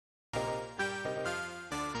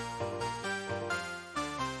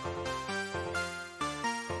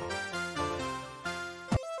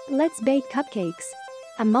Let's bake cupcakes.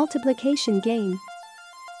 A multiplication game.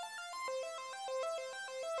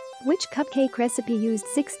 Which cupcake recipe used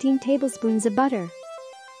 16 tablespoons of butter?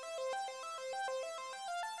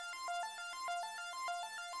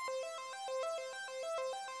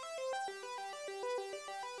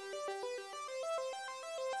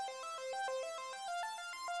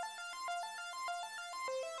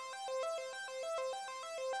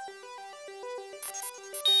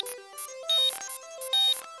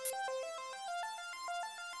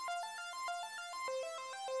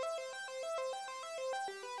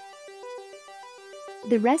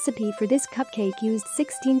 The recipe for this cupcake used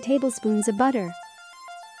 16 tablespoons of butter.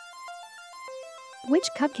 Which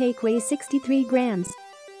cupcake weighs 63 grams?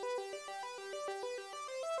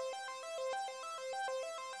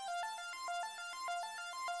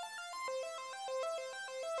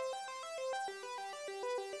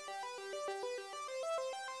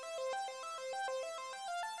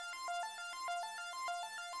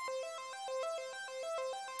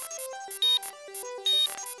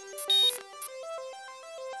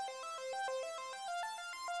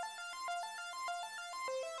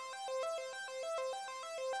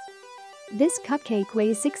 This cupcake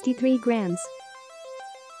weighs 63 grams.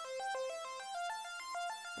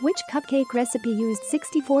 Which cupcake recipe used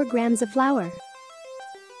 64 grams of flour?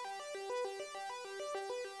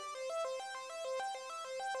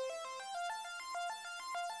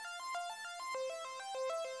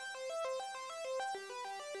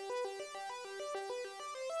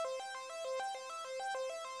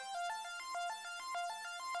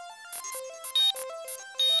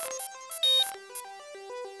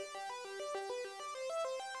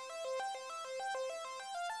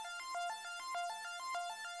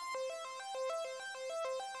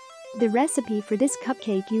 The recipe for this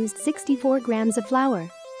cupcake used 64 grams of flour.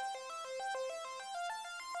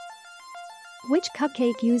 Which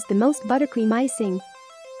cupcake used the most buttercream icing?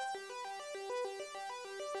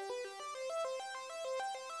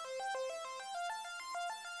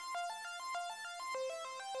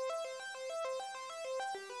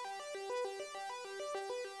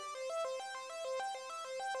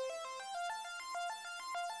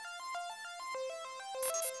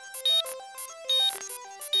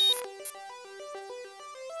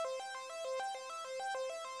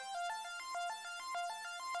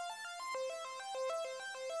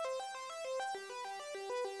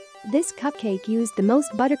 This cupcake used the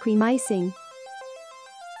most buttercream icing.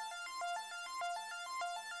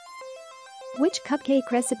 Which cupcake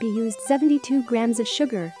recipe used 72 grams of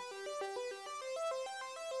sugar?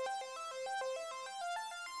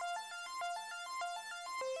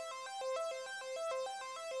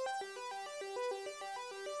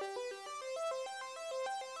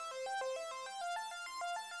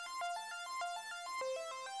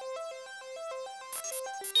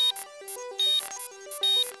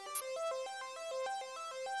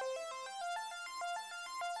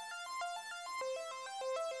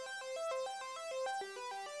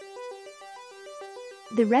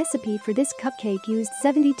 The recipe for this cupcake used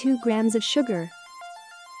 72 grams of sugar.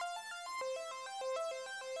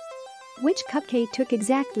 Which cupcake took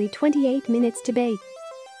exactly 28 minutes to bake?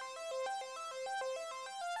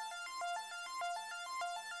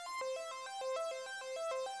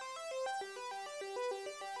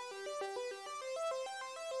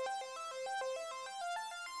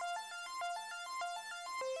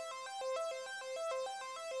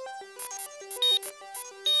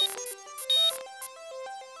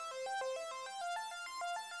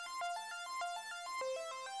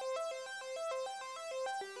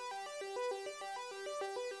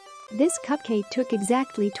 This cupcake took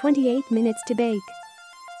exactly 28 minutes to bake.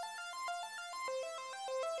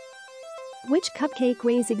 Which cupcake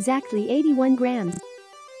weighs exactly 81 grams?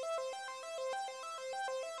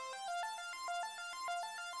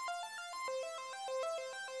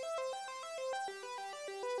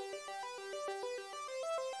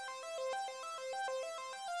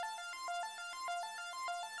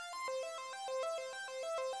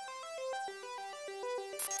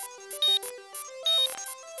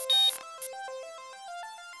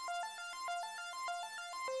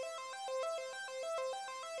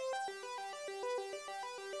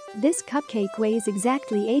 This cupcake weighs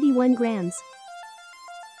exactly 81 grams.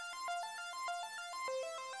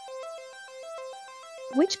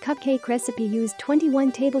 Which cupcake recipe used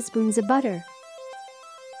 21 tablespoons of butter?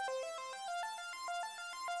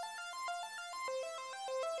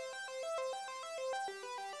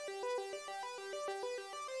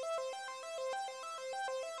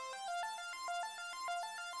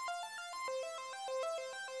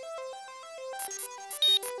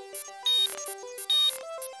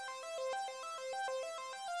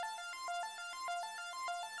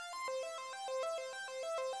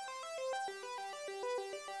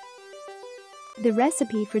 The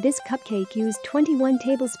recipe for this cupcake used 21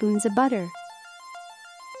 tablespoons of butter.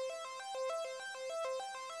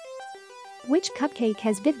 Which cupcake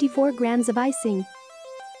has 54 grams of icing?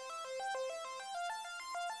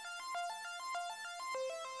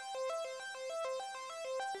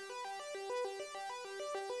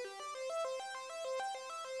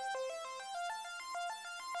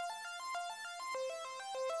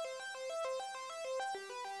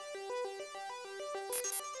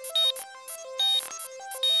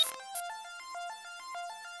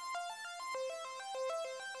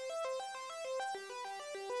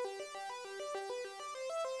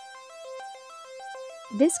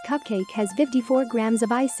 This cupcake has 54 grams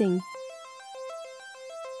of icing.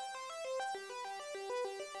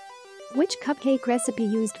 Which cupcake recipe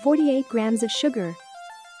used 48 grams of sugar?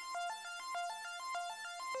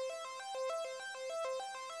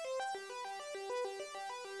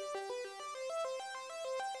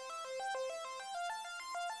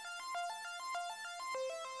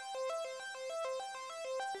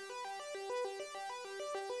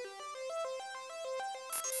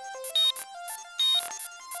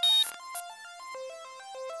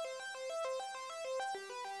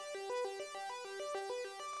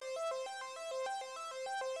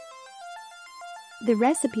 The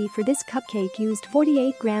recipe for this cupcake used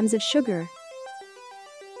 48 grams of sugar.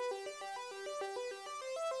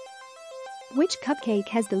 Which cupcake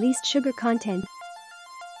has the least sugar content?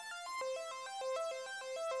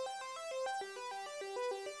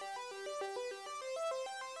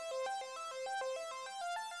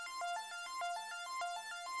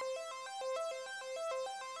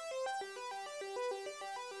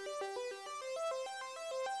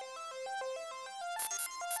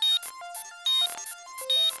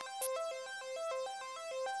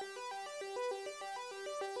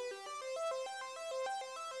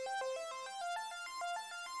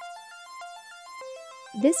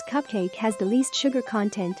 This cupcake has the least sugar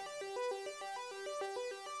content.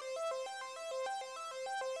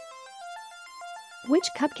 Which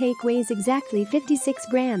cupcake weighs exactly 56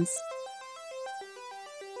 grams?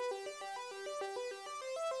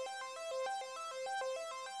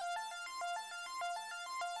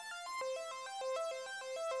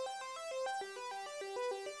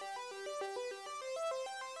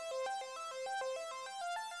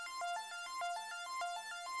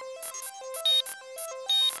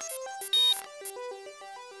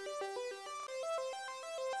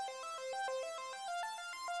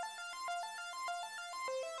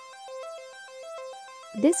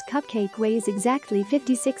 This cupcake weighs exactly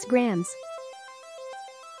 56 grams.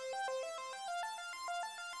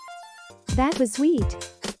 That was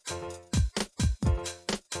sweet.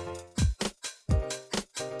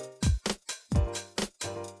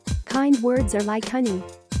 Kind words are like honey,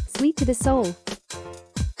 sweet to the soul.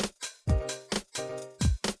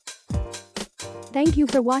 Thank you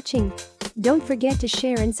for watching. Don't forget to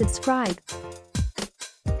share and subscribe.